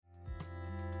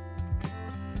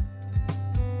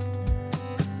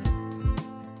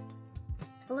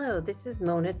Hello, this is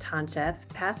Mona Toncheff,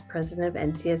 past president of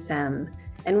NCSM,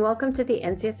 and welcome to the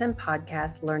NCSM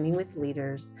podcast, Learning with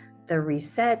Leaders, the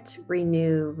Reset,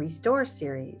 Renew, Restore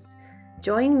series.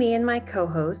 Join me and my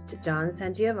co-host, John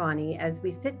Sangiovanni, as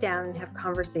we sit down and have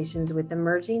conversations with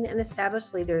emerging and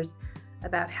established leaders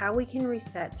about how we can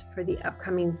reset for the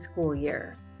upcoming school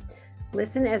year.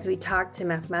 Listen as we talk to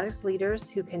mathematics leaders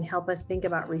who can help us think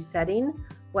about resetting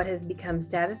what has become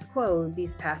status quo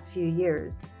these past few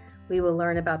years. We will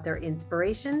learn about their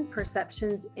inspiration,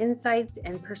 perceptions, insights,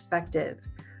 and perspective.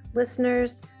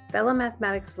 Listeners, fellow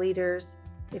mathematics leaders,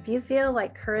 if you feel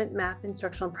like current math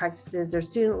instructional practices or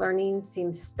student learning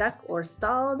seems stuck or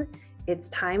stalled, it's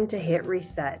time to hit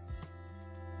reset.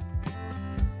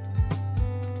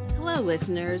 Hello,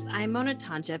 listeners. I'm Mona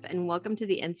Toncheff, and welcome to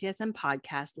the NCSM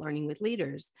podcast, Learning with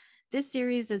Leaders. This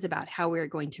series is about how we are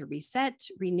going to reset,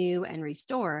 renew, and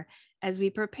restore as we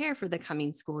prepare for the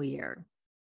coming school year.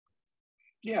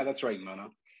 Yeah, that's right, Mona.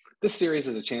 This series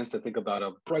is a chance to think about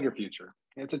a brighter future.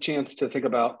 It's a chance to think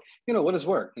about, what has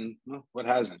worked and what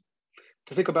hasn't.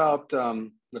 To think about the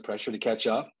pressure to catch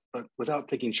up, but without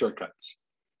taking shortcuts.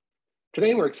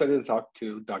 Today, we're excited to talk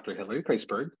to Dr. Hilary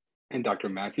Kreisberg and Dr.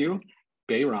 Matthew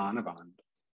Beyron-Avant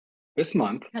this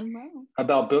month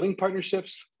about building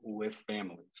partnerships with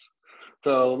families.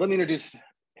 So let me introduce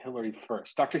Hilary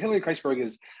first. Dr. Hilary Kreisberg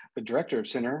is the director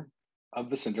of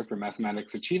the Center for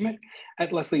Mathematics Achievement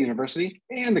at Lesley University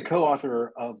and the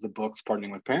co-author of the books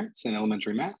Partnering with Parents in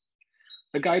Elementary Math,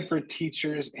 a guide for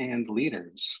teachers and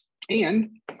leaders,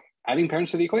 and Adding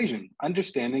Parents to the Equation,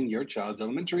 Understanding Your Child's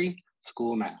Elementary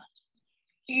School Math,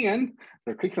 and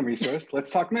the curriculum resource,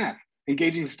 Let's Talk Math,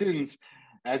 Engaging Students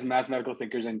as Mathematical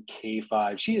Thinkers in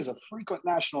K-5. She is a frequent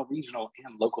national, regional,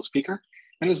 and local speaker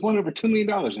and has won over $2 million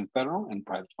in federal and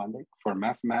private funding for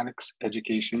mathematics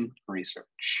education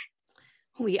research.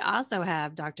 We also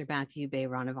have Dr. Matthew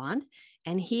Beyron-Avant,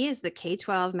 and he is the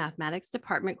K-12 Mathematics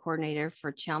Department Coordinator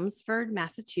for Chelmsford,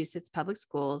 Massachusetts Public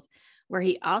Schools, where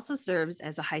he also serves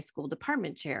as a high school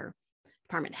department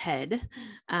head.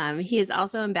 He is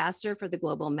also ambassador for the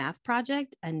Global Math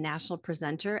Project, a national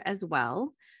presenter as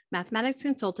well, mathematics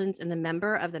consultant, and a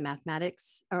member of the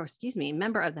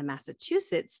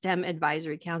Massachusetts STEM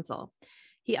Advisory Council.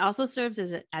 He also serves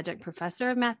as an adjunct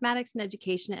professor of mathematics and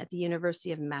education at the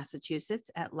University of Massachusetts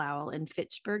at Lowell and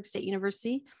Fitchburg State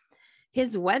University.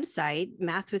 His website,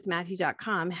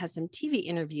 mathwithmatthew.com, has some TV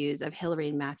interviews of Hilary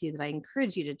and Matthew that I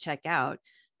encourage you to check out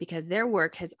because their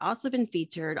work has also been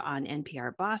featured on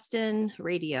NPR Boston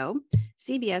Radio,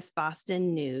 CBS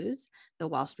Boston News, the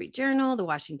Wall Street Journal, the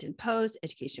Washington Post,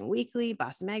 Education Weekly,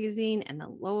 Boston Magazine, and the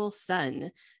Lowell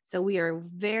Sun. So we are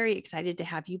very excited to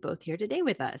have you both here today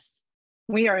with us.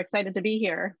 We are excited to be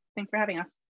here. Thanks for having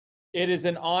us. It is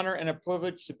an honor and a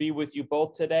privilege to be with you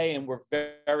both today, and we're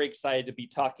very excited to be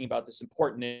talking about this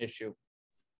important issue.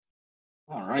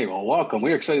 All right, well, welcome.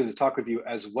 We're excited to talk with you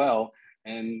as well.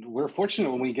 And we're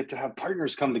fortunate when we get to have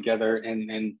partners come together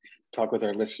and talk with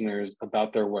our listeners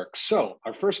about their work. So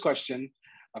our first question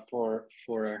for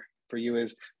you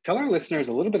is, tell our listeners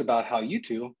a little bit about how you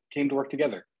two came to work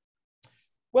together.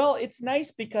 Well, it's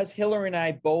nice because Hilary and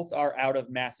I both are out of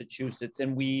Massachusetts,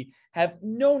 and we have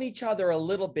known each other a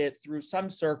little bit through some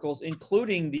circles,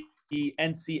 including the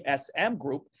NCSM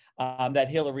group that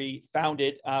Hilary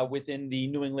founded within the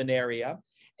New England area,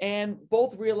 and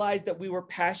both realized that we were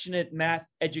passionate math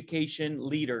education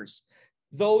leaders,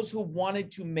 those who wanted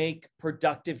to make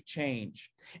productive change.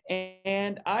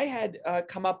 And I had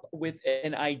come up with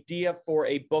an idea for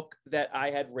a book that I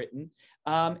had written,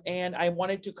 and I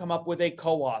wanted to come up with a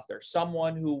co-author,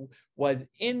 someone who was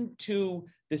into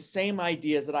the same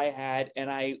ideas that I had.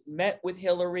 And I met with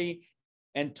Hilary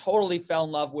and totally fell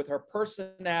in love with her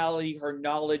personality, her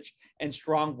knowledge, and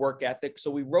strong work ethic. So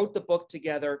we wrote the book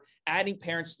together, Adding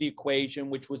Parents to the Equation,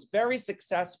 which was very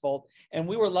successful. And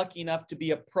we were lucky enough to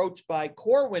be approached by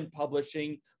Corwin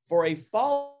Publishing for a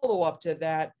follow-up to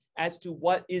that as to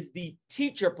what is the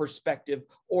teacher perspective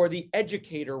or the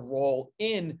educator role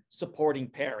in supporting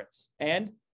parents.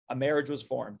 And a marriage was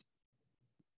formed.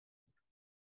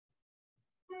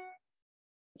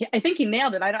 Yeah, I think you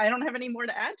nailed it. I don't have any more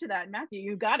to add to that. Matthew,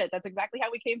 you got it. That's exactly how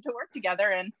we came to work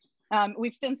together. And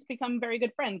we've since become very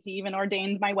good friends. He even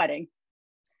ordained my wedding.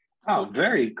 Oh,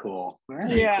 very cool.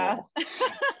 Very cool.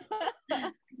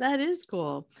 That is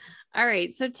cool. All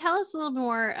right. So tell us a little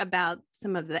more about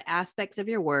some of the aspects of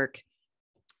your work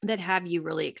that have you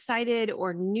really excited,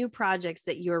 or new projects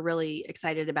that you're really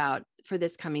excited about for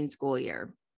this coming school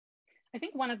year. I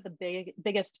think one of the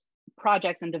biggest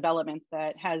projects and developments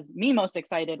that has me most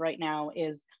excited right now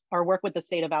is our work with the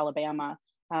state of Alabama.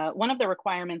 One of the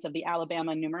requirements of the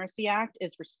Alabama Numeracy Act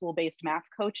is for school-based math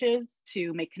coaches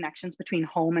to make connections between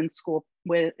home and school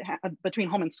with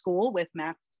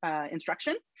math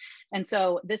instruction. And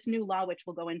so this new law, which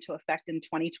will go into effect in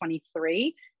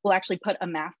 2023, will actually put a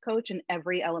math coach in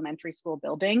every elementary school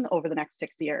building over the next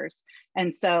 6 years.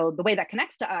 And so the way that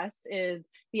connects to us is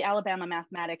the Alabama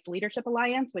Mathematics Leadership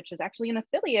Alliance, which is actually an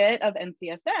affiliate of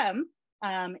NCSM,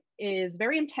 is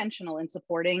very intentional in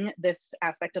supporting this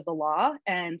aspect of the law.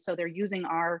 And so they're using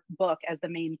our book as the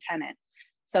main tenet.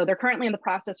 So they're currently in the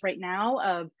process right now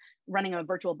of running a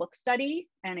virtual book study,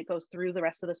 and it goes through the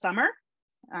rest of the summer.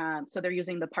 So they're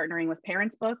using the Partnering with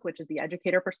Parents book, which is the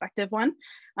educator perspective one.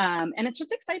 And it's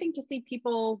just exciting to see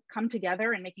people come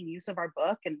together and making use of our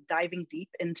book and diving deep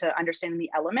into understanding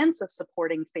the elements of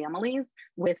supporting families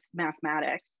with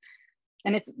mathematics.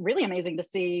 And it's really amazing to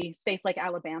see states like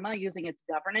Alabama using its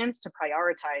governance to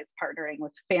prioritize partnering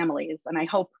with families. And I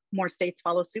hope more states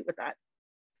follow suit with that.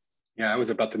 Yeah, I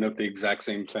was about to note the exact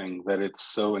same thing, that it's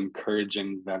so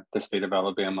encouraging that the state of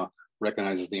Alabama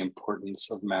recognizes the importance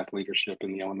of math leadership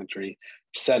in the elementary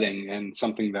setting, and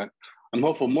something that I'm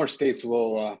hopeful more states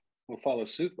will follow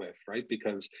suit with, right?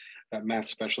 Because that math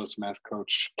specialist, math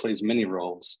coach plays many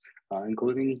roles,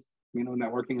 including,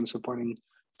 networking and supporting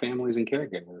families and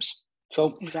caregivers.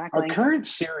 So Exactly. Our current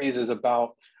series is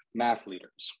about math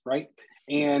leaders, right?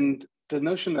 And the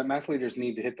notion that math leaders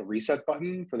need to hit the reset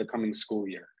button for the coming school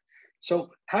year.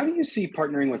 So how do you see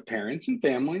partnering with parents and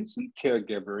families and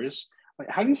caregivers?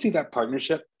 How do you see that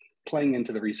partnership playing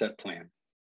into the reset plan?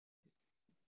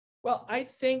 Well, I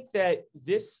think that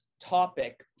this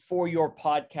topic for your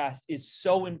podcast is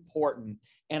so important.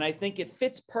 And I think it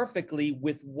fits perfectly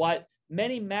with what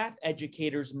many math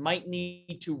educators might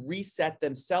need to reset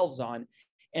themselves on.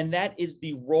 And that is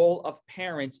the role of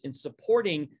parents in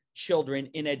supporting children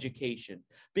in education.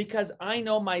 Because I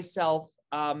know myself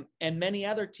and many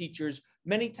other teachers,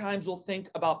 many times will think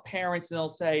about parents and they'll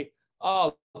say,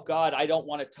 oh God, I don't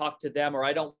want to talk to them, or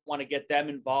I don't want to get them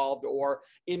involved, or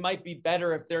it might be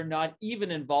better if they're not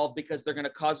even involved because they're going to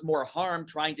cause more harm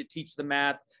trying to teach the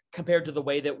math compared to the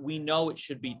way that we know it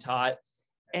should be taught.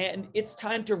 And it's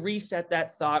time to reset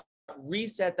that thought,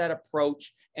 reset that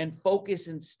approach, and focus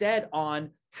instead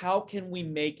on how can we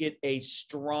make it a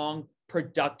strong,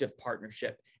 productive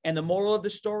partnership. And the moral of the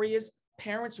story is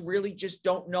parents really just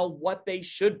don't know what they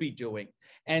should be doing.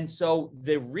 And so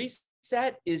the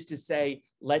reset is to say,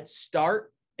 let's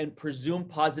start and presume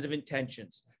positive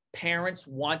intentions. Parents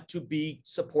want to be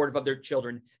supportive of their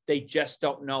children. They just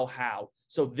don't know how.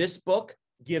 So this book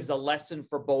gives a lesson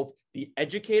for both the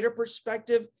educator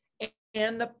perspective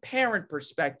and the parent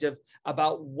perspective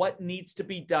about what needs to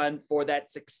be done for that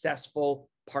successful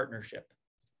partnership.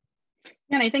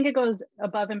 And I think it goes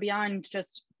above and beyond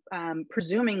just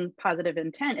presuming positive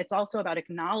intent. It's also about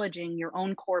acknowledging your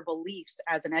own core beliefs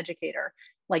as an educator.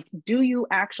 Like, do you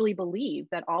actually believe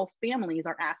that all families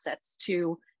are assets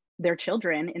to their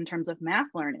children in terms of math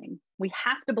learning? We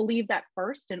have to believe that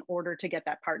first in order to get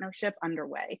that partnership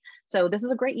underway. So this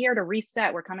is a great year to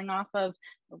reset. We're coming off of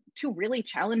 2 really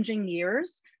challenging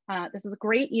years. This is a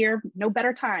great year, no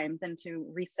better time than to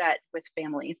reset with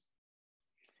families.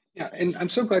 Yeah, and I'm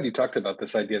so glad you talked about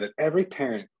this idea that every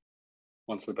parent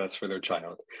wants the best for their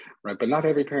child, right? But not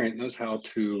every parent knows how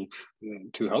to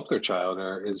help their child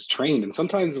or is trained. And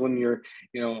sometimes when you're,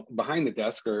 behind the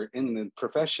desk or in the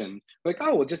profession, like,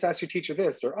 oh, well, just ask your teacher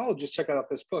this, or oh, just check out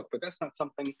this book. But that's not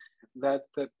something that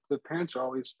the parents are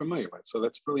always familiar with. So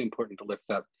that's really important to lift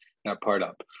that part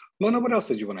up. Mona, what else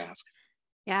did you want to ask?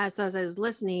 Yeah, so as I was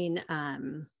listening,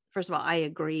 first of all, I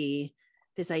agree.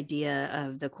 This idea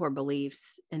of the core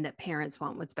beliefs and that parents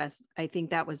want what's best. I think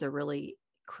that was a really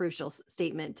crucial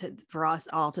statement for us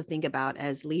all to think about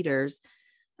as leaders.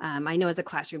 I know as a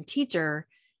classroom teacher,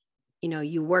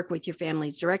 you work with your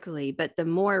families directly, but the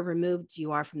more removed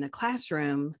you are from the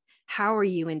classroom, how are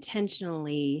you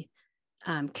intentionally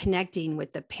connecting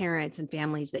with the parents and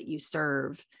families that you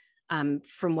serve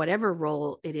from whatever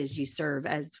role it is you serve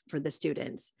as for the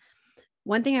students?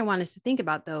 One thing I want us to think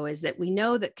about, though, is that we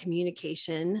know that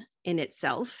communication in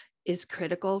itself is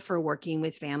critical for working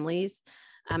with families.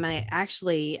 And I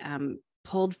actually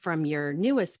pulled from your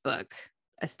newest book,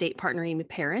 Estate Partnering with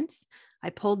Parents.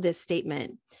 I pulled this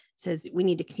statement. It says, we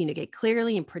need to communicate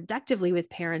clearly and productively with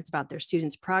parents about their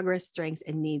students' progress, strengths,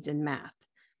 and needs in math.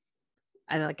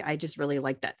 I just really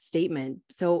like that statement.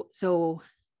 So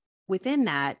within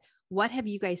that, what have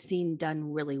you guys seen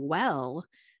done really well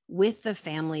with the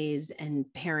families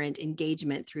and parent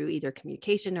engagement through either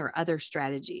communication or other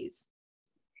strategies?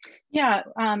 Yeah,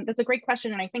 that's a great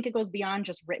question. And I think it goes beyond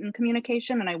just written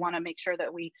communication. And I want to make sure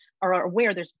that we are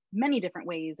aware there's many different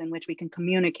ways in which we can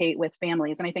communicate with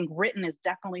families. And I think written is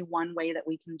definitely one way that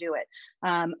we can do it.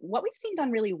 What we've seen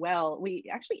done really well, we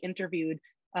actually interviewed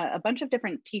a bunch of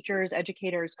different teachers,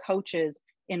 educators, coaches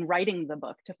in writing the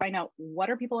book to find out what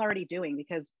are people already doing,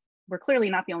 because we're clearly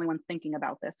not the only ones thinking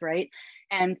about this, right?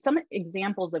 And some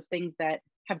examples of things that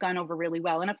have gone over really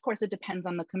well. And of course, it depends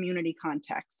on the community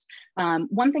context.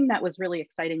 One thing that was really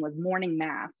exciting was morning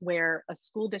math, where a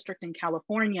school district in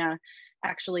California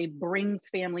actually brings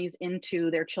families into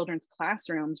their children's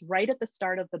classrooms right at the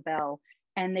start of the bell.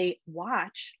 And they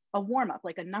watch a warm up,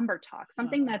 like a number talk,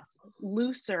 something that's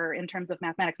looser in terms of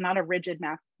mathematics, not a rigid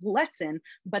math lesson,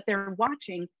 but they're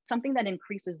watching something that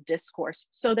increases discourse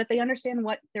so that they understand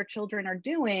what their children are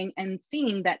doing and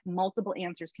seeing that multiple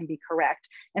answers can be correct.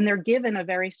 And they're given a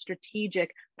very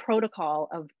strategic protocol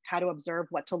of how to observe,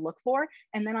 what to look for.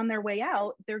 And then on their way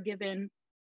out, they're given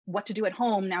what to do at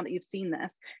home now that you've seen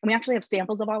this. And we actually have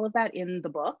samples of all of that in the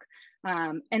book.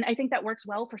 And I think that works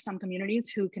well for some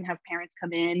communities who can have parents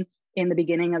come in the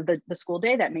beginning of the school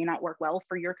day. That may not work well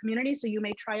for your community. So you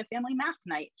may try a family math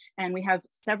night. And we have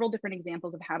several different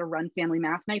examples of how to run family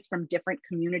math nights from different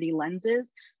community lenses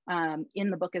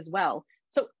in the book as well.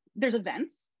 So there's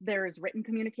events, there's written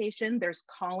communication, there's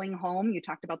calling home. You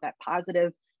talked about that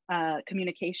positive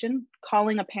communication,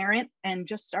 calling a parent and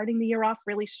just starting the year off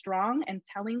really strong and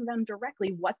telling them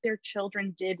directly what their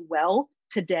children did well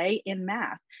today in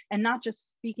math, and not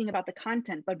just speaking about the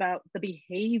content, but about the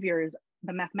behaviors,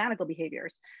 the mathematical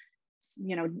behaviors.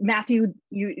 You know, Matthew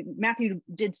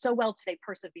did so well today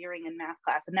persevering in math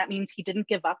class, and that means he didn't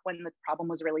give up when the problem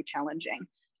was really challenging.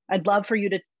 I'd love for you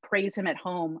to praise him at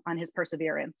home on his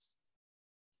perseverance.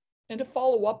 And to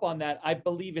follow up on that, I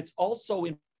believe it's also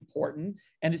important,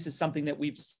 and this is something that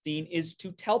we've seen, is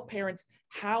to tell parents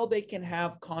how they can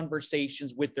have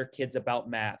conversations with their kids about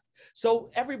math.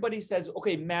 So everybody says,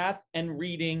 okay, math and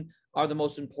reading are the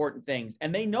most important things,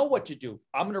 and they know what to do.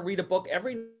 I'm going to read a book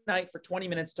every night for 20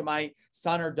 minutes to my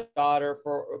son or daughter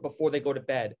before they go to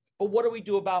bed. But what do we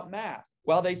do about math?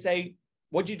 Well, they say,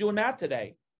 what'd you do in math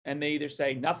today? And they either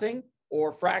say nothing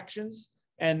or fractions,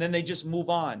 and then they just move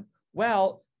on.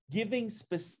 Well, giving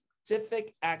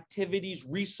specific activities,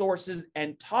 resources,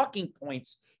 and talking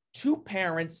points to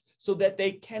parents so that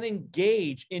they can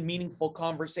engage in meaningful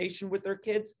conversation with their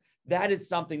kids, that is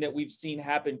something that we've seen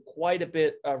happen quite a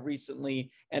bit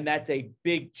recently. And that's a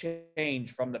big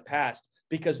change from the past,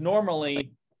 because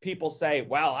normally people say,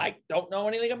 well, I don't know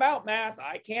anything about math.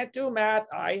 I can't do math.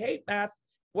 I hate math.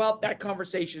 Well, that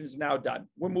conversation is now done.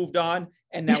 We're moved on.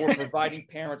 And now we're providing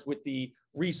parents with the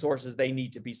resources they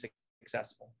need to be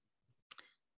successful.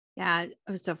 Yeah.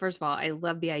 So first of all, I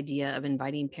love the idea of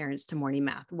inviting parents to morning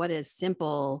math. What a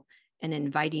simple and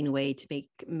inviting way to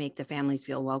make the families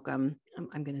feel welcome.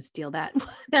 I'm going to steal that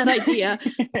idea,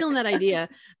 stealing that idea.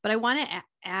 But I want to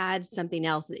add something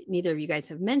else that neither of you guys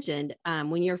have mentioned.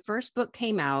 When your first book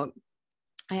came out,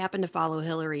 I happened to follow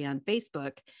Hillary on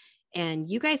Facebook, and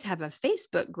you guys have a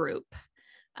Facebook group,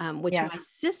 which my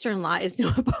sister-in-law is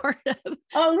now a part of.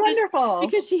 Oh, wonderful.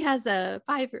 Because she has a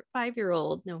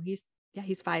five-year-old. No,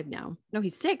 he's 5 now. No,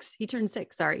 he's 6. He turned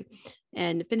 6, sorry.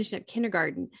 And finishing up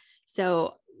kindergarten.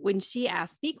 So when she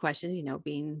asked me questions, you know,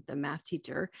 being the math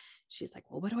teacher, she's like,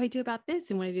 well, what do I do about this?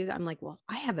 And when I do that, I'm like, well,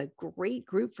 I have a great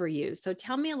group for you. So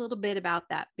tell me a little bit about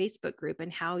that Facebook group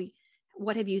and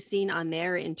what have you seen on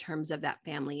there in terms of that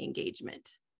family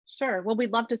engagement? Sure. Well,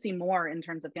 we'd love to see more in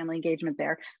terms of family engagement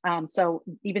there. So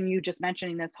even you just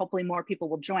mentioning this, hopefully more people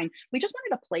will join. We just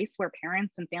wanted a place where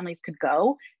parents and families could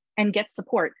go and get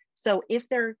support. So if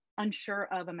they're unsure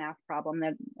of a math problem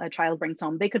that a child brings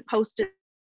home, they could post it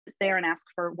there and ask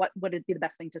for what would it be the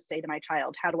best thing to say to my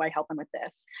child? How do I help them with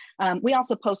this? We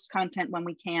also post content when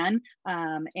we can,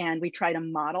 and we try to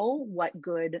model what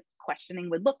good questioning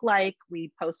would look like.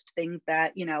 We post things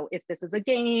that, you know, if this is a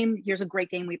game, here's a great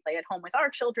game we play at home with our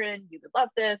children, you would love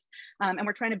this. And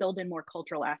we're trying to build in more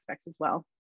cultural aspects as well.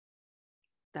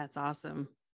 That's awesome.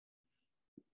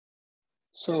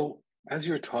 So as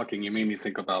you were talking, you made me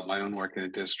think about my own work in a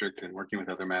district and working with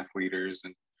other math leaders,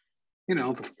 and, you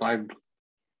know, the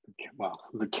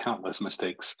countless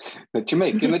mistakes that you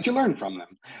make and that you learn from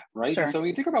them, right? Sure. And so when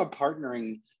you think about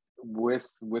partnering with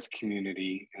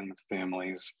community and with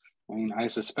families, I mean, I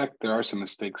suspect there are some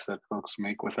mistakes that folks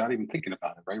make without even thinking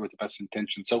about it, right? With the best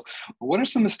intention. So what are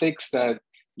some mistakes that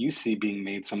you see being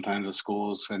made sometimes with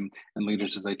schools and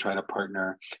leaders as they try to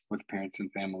partner with parents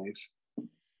and families?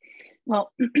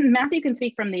 Well, Matthew can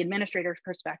speak from the administrator's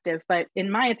perspective, but in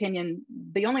my opinion,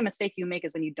 the only mistake you make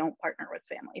is when you don't partner with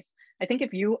families. I think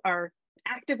if you are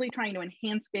actively trying to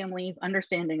enhance families'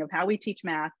 understanding of how we teach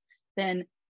math, then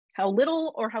how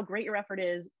little or how great your effort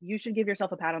is, you should give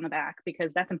yourself a pat on the back,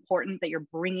 because that's important that you're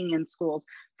bringing in schools.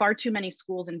 Far too many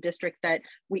schools and districts that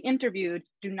we interviewed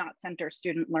do not center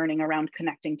student learning around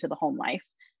connecting to the home life.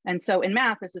 And so in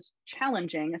math, this is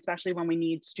challenging, especially when we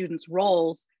need students'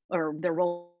 roles, or their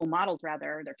role models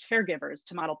rather, their caregivers,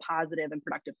 to model positive and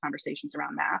productive conversations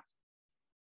around math.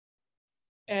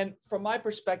 And from my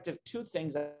perspective, two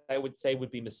things I would say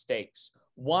would be mistakes.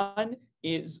 One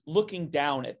is looking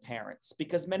down at parents,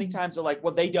 because many times they're like,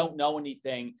 well, they don't know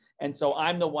anything, and so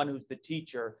I'm the one who's the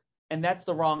teacher. And that's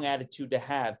the wrong attitude to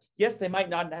have. Yes, they might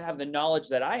not have the knowledge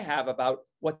that I have about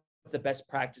what the best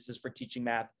practices for teaching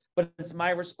math, but it's my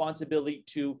responsibility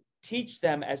to teach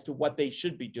them as to what they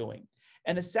should be doing.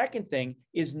 And the second thing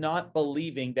is not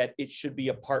believing that it should be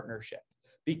a partnership,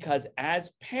 because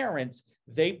as parents,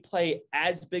 they play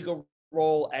as big a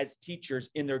role as teachers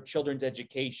in their children's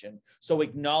education. So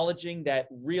acknowledging that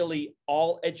really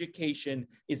all education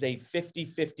is a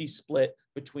 50-50 split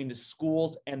between the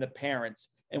schools and the parents,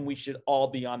 and we should all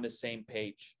be on the same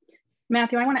page.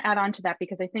 Matthew, I want to add on to that,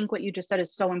 because I think what you just said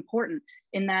is so important,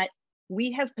 in that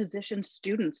we have positioned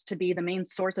students to be the main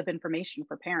source of information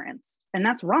for parents, and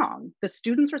that's wrong. The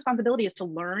student's responsibility is to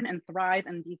learn and thrive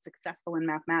and be successful in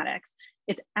mathematics.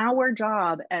 It's our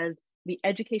job as the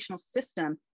educational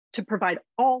system to provide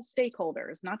all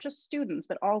stakeholders, not just students,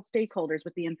 but all stakeholders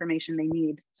with the information they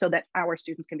need so that our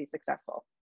students can be successful.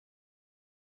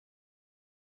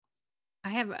 I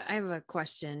have a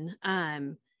question.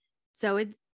 So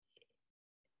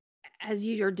as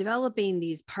you're developing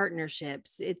these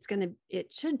partnerships, it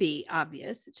should be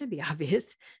obvious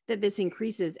that this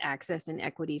increases access and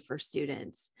equity for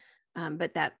students.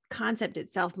 But that concept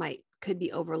itself could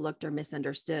be overlooked or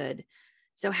misunderstood.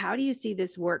 So how do you see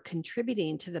this work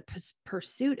contributing to the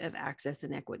pursuit of access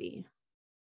and equity?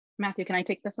 Matthew, can I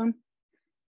take this one?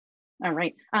 All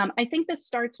right. I think this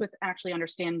starts with actually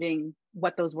understanding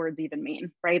what those words even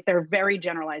mean, right? They're very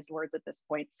generalized words at this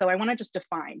point. So I want to just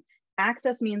define.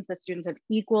 Access means that students have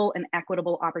equal and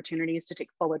equitable opportunities to take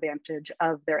full advantage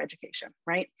of their education,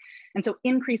 right? And so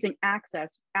increasing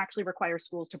access actually requires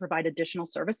schools to provide additional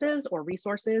services or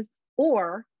resources,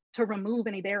 or to remove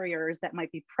any barriers that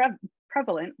might be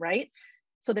prevalent, right?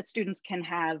 So that students can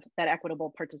have that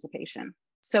equitable participation.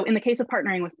 So in the case of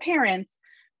partnering with parents,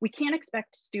 we can't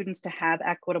expect students to have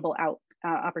equitable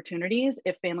opportunities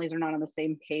if families are not on the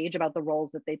same page about the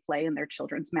roles that they play in their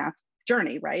children's math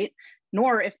journey, right?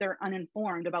 Nor if they're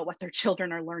uninformed about what their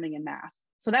children are learning in math.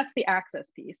 So that's the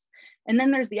access piece. And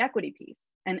then there's the equity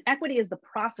piece. And equity is the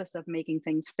process of making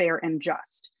things fair and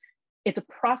just. It's a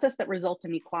process that results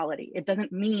in equality. It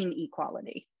doesn't mean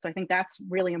equality. So I think that's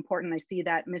really important. I see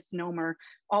that misnomer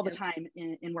all the time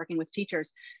in working with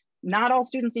teachers. Not all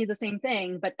students need the same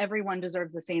thing, but everyone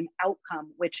deserves the same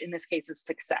outcome, which in this case is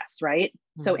success, right?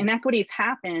 Mm-hmm. So inequities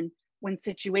happen when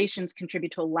situations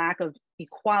contribute to a lack of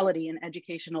equality in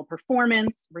educational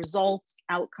performance, results,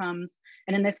 outcomes,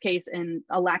 and in this case, in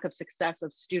a lack of success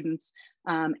of students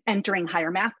entering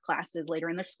higher math classes later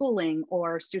in their schooling,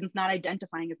 or students not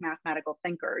identifying as mathematical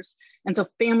thinkers. And so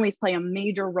families play a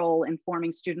major role in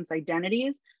forming students'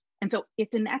 identities. And so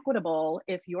it's inequitable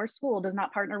if your school does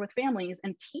not partner with families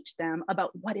and teach them about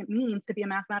what it means to be a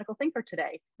mathematical thinker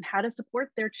today, and how to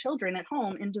support their children at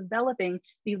home in developing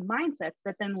these mindsets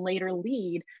that then later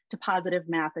lead to positive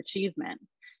math achievement.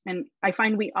 And I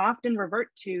find we often revert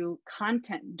to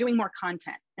content, doing more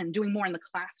content and doing more in the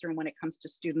classroom when it comes to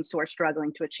students who are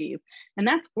struggling to achieve. And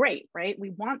that's great, right? We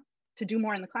want to do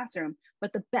more in the classroom,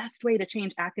 but the best way to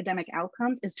change academic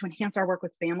outcomes is to enhance our work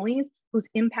with families whose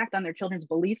impact on their children's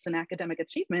beliefs and academic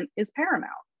achievement is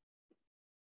paramount.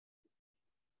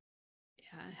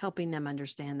 Yeah, helping them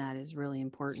understand that is really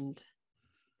important.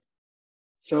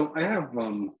 So I have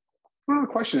a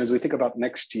question as we think about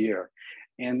next year,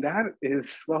 and that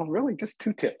is, well, really just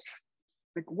two tips.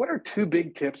 Like, what are two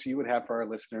big tips you would have for our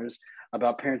listeners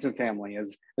about parents and family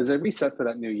as they reset for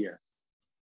that new year?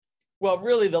 Well,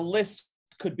 really, the list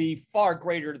could be far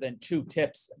greater than two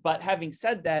tips. But having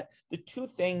said that, the two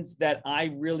things that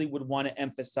I really would want to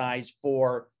emphasize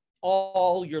for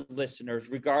all your listeners,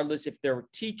 regardless if they're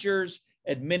teachers,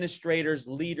 administrators,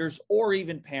 leaders, or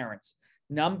even parents.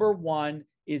 Number one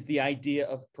is the idea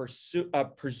of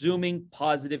presuming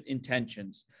positive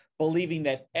intentions, believing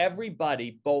that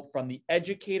everybody, both from the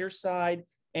educator side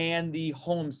and the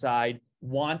home side,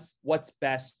 wants what's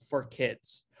best for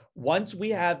kids. Once we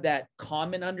have that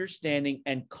common understanding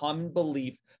and common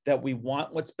belief that we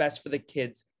want what's best for the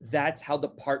kids, that's how the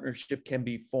partnership can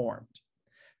be formed.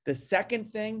 The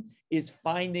second thing is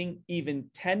finding even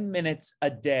 10 minutes a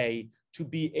day to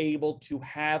be able to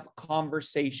have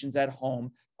conversations at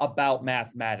home about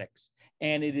mathematics.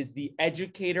 And it is the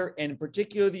educator, and in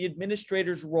particular the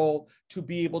administrator's role, to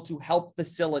be able to help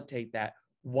facilitate that.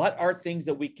 What are things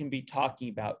that we can be talking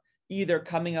about? Either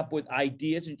coming up with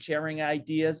ideas and sharing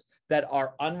ideas that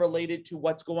are unrelated to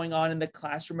what's going on in the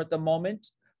classroom at the moment,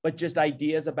 but just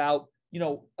ideas about,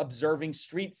 observing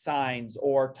street signs,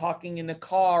 or talking in the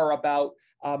car about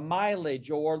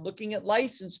mileage, or looking at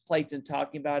license plates and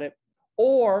talking about it,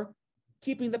 or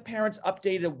keeping the parents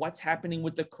updated on what's happening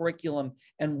with the curriculum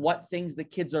and what things the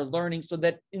kids are learning, so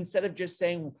that instead of just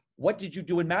saying, what did you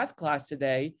do in math class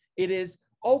today? It is,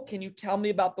 oh, can you tell me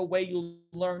about the way you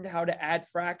learned how to add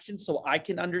fractions so I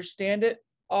can understand it?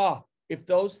 If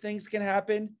those things can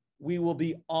happen, we will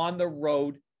be on the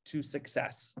road to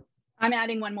success. I'm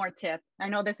adding one more tip. I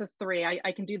know this is 3.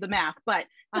 I can do the math, but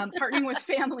partnering with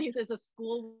families is a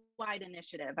school-wide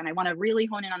initiative. And I want to really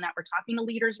hone in on that. We're talking to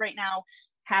leaders right now.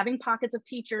 Having pockets of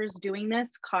teachers doing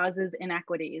this causes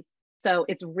inequities. So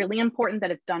it's really important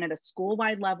that it's done at a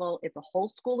school-wide level. It's a whole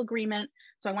school agreement.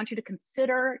 So I want you to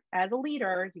consider, as a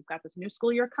leader, you've got this new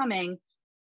school year coming,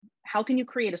 how can you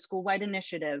create a school-wide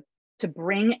initiative to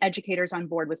bring educators on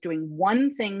board with doing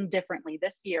one thing differently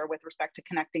this year with respect to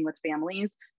connecting with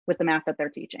families with the math that they're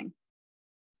teaching?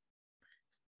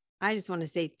 I just want to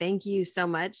say thank you so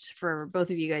much for both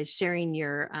of you guys sharing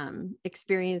your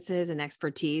experiences and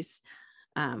expertise.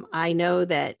 I know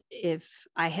that if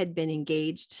I had been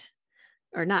engaged,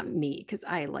 or not me, because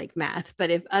I like math, but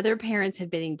if other parents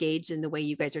had been engaged in the way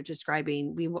you guys are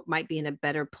describing, we might be in a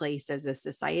better place as a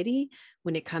society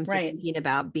when it comes to thinking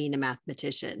about being a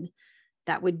mathematician.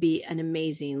 That would be an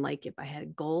amazing, like if I had a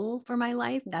goal for my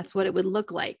life, that's what it would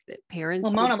look like. That parents.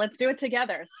 Well, Mona, let's do it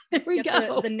together. There we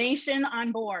go. The nation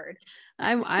on board.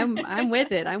 I'm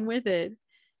with it. I'm with it.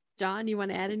 John, you want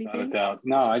to add anything? Without a doubt.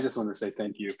 No, I just want to say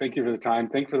thank you. Thank you for the time.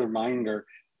 Thank you for the reminder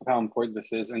of how important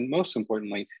this is. And most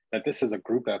importantly, that this is a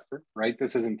group effort, right?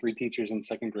 This isn't 3 teachers in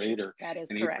 2nd grade or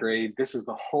in 8th grade. This is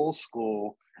the whole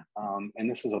school. And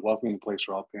this is a welcoming place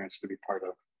for all parents to be part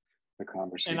of the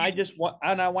conversation.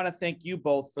 And I want to thank you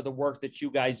both for the work that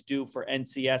you guys do for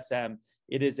NCSM.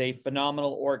 It is a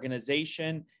phenomenal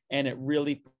organization, and it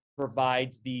really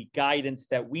provides the guidance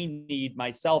that we need,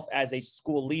 myself as a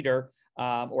school leader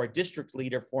or a district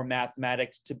leader for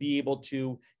mathematics, to be able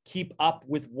to keep up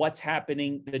with what's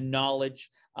happening, the knowledge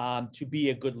to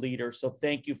be a good leader. So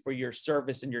thank you for your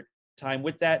service and your time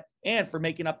with that, and for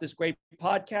making up this great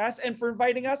podcast, and for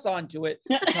inviting us onto it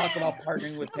to talk about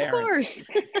partnering with parents. Of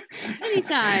course.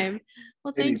 Anytime.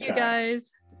 Well, thank you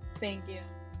guys. Thank you.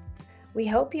 We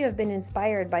hope you have been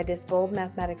inspired by this bold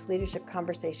mathematics leadership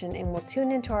conversation and will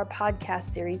tune into our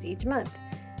podcast series each month.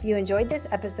 If you enjoyed this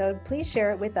episode, please share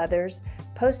it with others,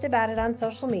 post about it on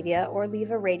social media, or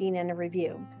leave a rating and a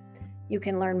review. You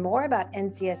can learn more about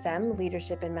NCSM,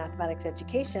 Leadership in Mathematics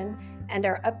Education, and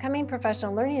our upcoming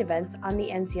professional learning events on the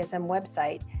NCSM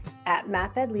website at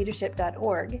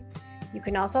mathedleadership.org. You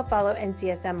can also follow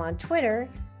NCSM on Twitter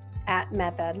at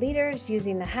mathedleaders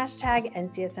using the hashtag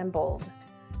NCSMBold.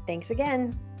 Thanks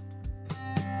again.